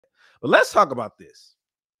But let's talk about this.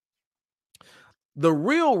 The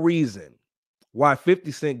real reason why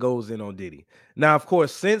 50 Cent goes in on Diddy. Now, of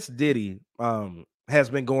course, since Diddy has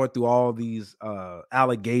been going through all these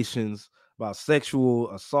allegations about sexual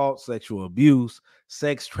assault, sexual abuse,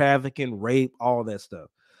 sex trafficking, rape, all that stuff,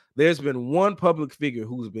 there's been one public figure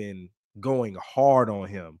who's been going hard on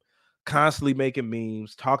him, constantly making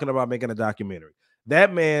memes, talking about making a documentary.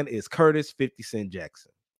 That man is Curtis 50 Cent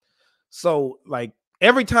Jackson. So, like,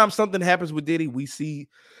 every time something happens with Diddy, we see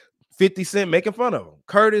 50 Cent making fun of him.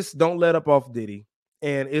 Curtis don't let up off Diddy.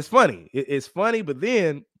 And it's funny. It's funny, but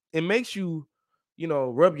then it makes you,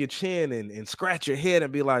 rub your chin and scratch your head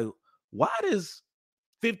and be like, why does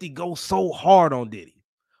 50 go so hard on Diddy?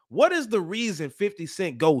 What is the reason 50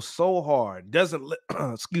 Cent goes so hard? Doesn't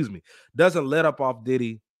let up off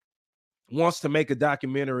Diddy, wants to make a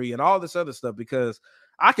documentary and all this other stuff? Because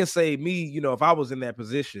I can say me, if I was in that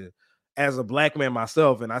position as a black man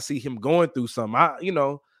myself and I see him going through something,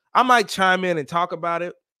 I might chime in and talk about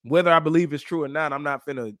it. Whether I believe it's true or not, I'm not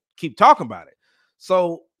finna keep talking about it.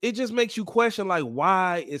 So it just makes you question, like,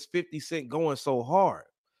 why is 50 Cent going so hard?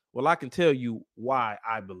 Well, I can tell you why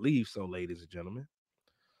I believe so, ladies and gentlemen.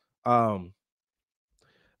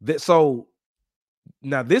 So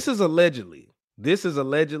now this is allegedly,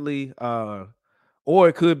 or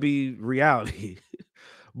it could be reality,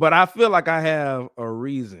 but I feel like I have a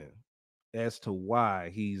reason as to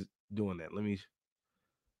why he's doing that. Let me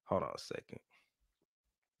hold on a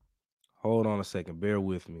second. Bear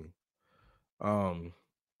with me.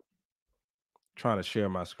 Trying to share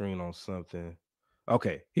my screen on something.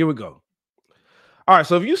 Okay, here we go. All right,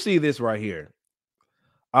 so if you see this right here,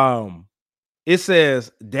 it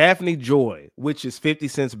says Daphne Joy, which is 50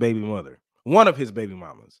 Cent's baby mother, one of his baby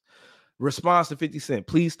mamas, responds to 50 Cent,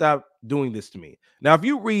 please stop doing this to me. Now, if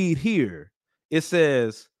you read here, it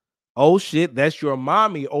says, oh shit, that's your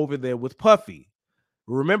mommy over there with Puffy.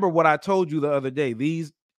 Remember what I told you the other day.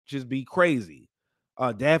 These just be crazy.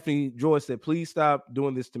 Daphne Joy said, please stop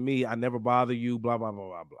doing this to me. I never bother you, blah, blah, blah,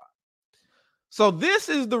 blah, blah. So this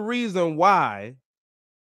is the reason why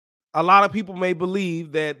a lot of people may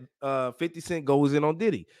believe that 50 Cent goes in on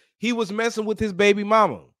Diddy. He was messing with his baby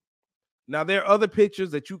mama. Now, there are other pictures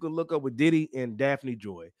that you can look up with Diddy and Daphne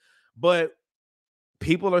Joy, but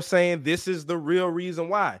people are saying this is the real reason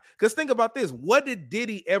why. Because think about this. What did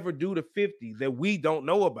Diddy ever do to 50 that we don't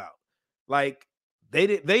know about? Like,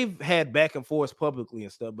 they've had back and forth publicly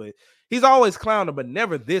and stuff, but he's always clowning, but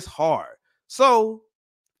never this hard. So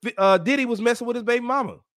Diddy was messing with his baby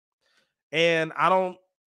mama. And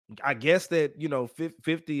I guess that,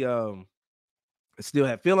 50 still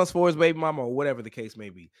have feelings for his baby mama or whatever the case may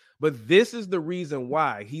be. But this is the reason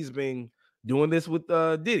why he's been doing this with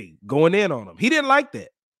Diddy, going in on him. He didn't like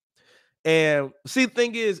that. And see, the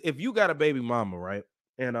thing is, if you got a baby mama, right,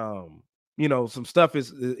 and some stuff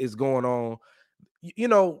is going on, you're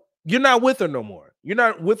not with her no more. You're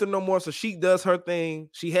not with her no more. So she does her thing.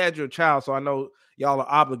 She had your child. So I know y'all are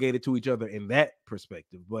obligated to each other in that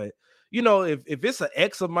perspective. But if it's an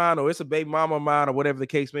ex of mine or it's a baby mama of mine or whatever the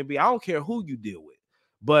case may be, I don't care who you deal with.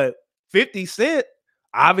 But 50 Cent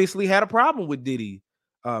obviously had a problem with Diddy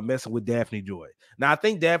messing with Daphne Joy. Now, I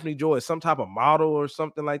think Daphne Joy is some type of model or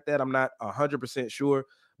something like that. I'm not 100% sure.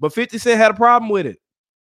 But 50 Cent had a problem with it,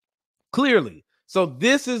 clearly. So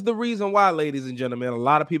this is the reason why, ladies and gentlemen, a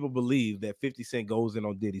lot of people believe that 50 Cent goes in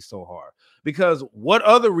on Diddy so hard. Because what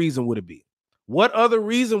other reason would it be? What other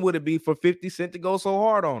reason would it be for 50 Cent to go so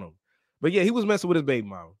hard on him? But yeah, he was messing with his baby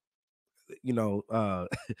mama,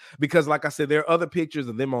 because like I said, there are other pictures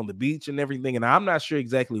of them on the beach and everything. And I'm not sure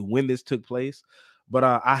exactly when this took place, but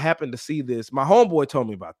I happened to see this. My homeboy told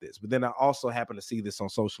me about this, but then I also happened to see this on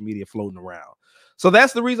social media floating around. So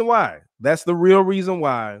that's the reason why. That's the real reason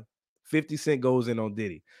why 50 Cent goes in on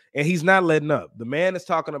Diddy. And he's not letting up. The man is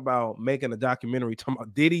talking about making a documentary, talking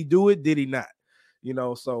about, did he do it? Did he not?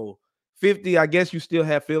 So 50, I guess you still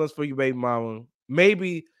have feelings for your baby mama.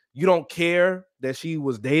 Maybe you don't care that she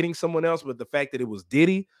was dating someone else, but the fact that it was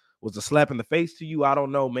Diddy was a slap in the face to you. I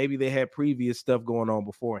don't know. Maybe they had previous stuff going on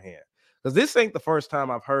beforehand. Because this ain't the first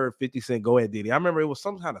time I've heard 50 Cent go at Diddy. I remember it was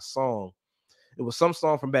some kind of song. It was some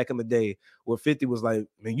song from back in the day where 50 was like,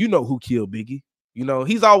 man, you know who killed Biggie.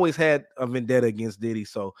 He's always had a vendetta against Diddy.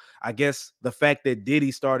 So I guess the fact that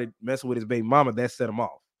Diddy started messing with his baby mama, that set him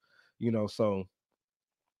off. So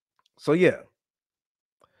yeah.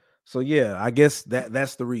 So yeah, I guess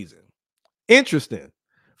that's the reason. Interesting.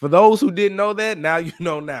 For those who didn't know that, now you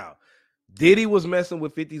know now. Diddy was messing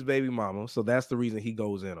with 50's baby mama, so that's the reason he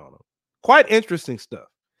goes in on him. Quite interesting stuff.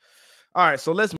 All right, so let's